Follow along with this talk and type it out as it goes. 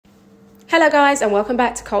Hello guys and welcome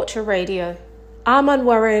back to Culture Radio. Armon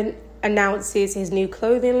Warren announces his new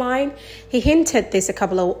clothing line. He hinted this a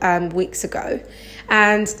couple of weeks ago,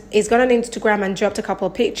 and he's gone on Instagram and dropped a couple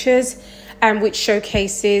of pictures which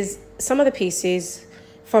showcases some of the pieces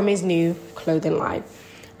from his new clothing line.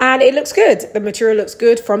 And it looks good. The material looks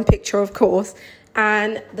good from picture, of course,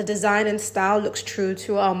 and the design and style looks true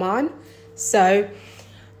to Armon. So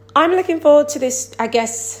I'm looking forward to this, I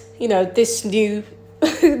guess, this new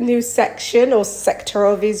section or sector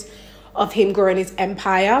of him growing his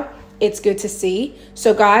empire. It's good to see.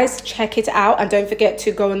 So guys, check it out, and don't forget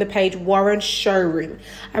to go on the page Warren Showroom.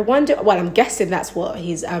 I'm guessing that's what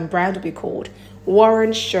his brand will be called,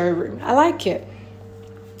 Warren Showroom. I like it.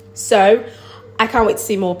 So I can't wait to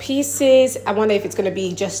see more pieces. I wonder if it's going to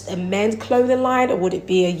be just a men's clothing line, or would it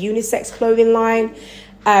be a unisex clothing line?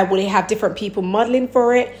 Will he have different people modeling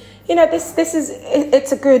for it?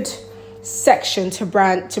 It's a good section to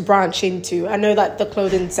branch into. I know that the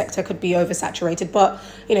clothing sector could be oversaturated, but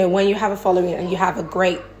when you have a following and you have a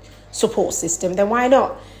great support system, then why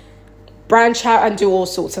not branch out and do all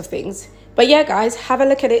sorts of things? But yeah, guys, have a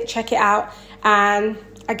look at it, check it out, and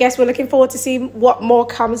I guess we're looking forward to see what more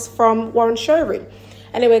comes from Warren Showroom.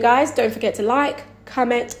 Anyway, guys, don't forget to like,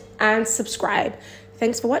 comment, and subscribe.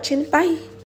 Thanks for watching. Bye.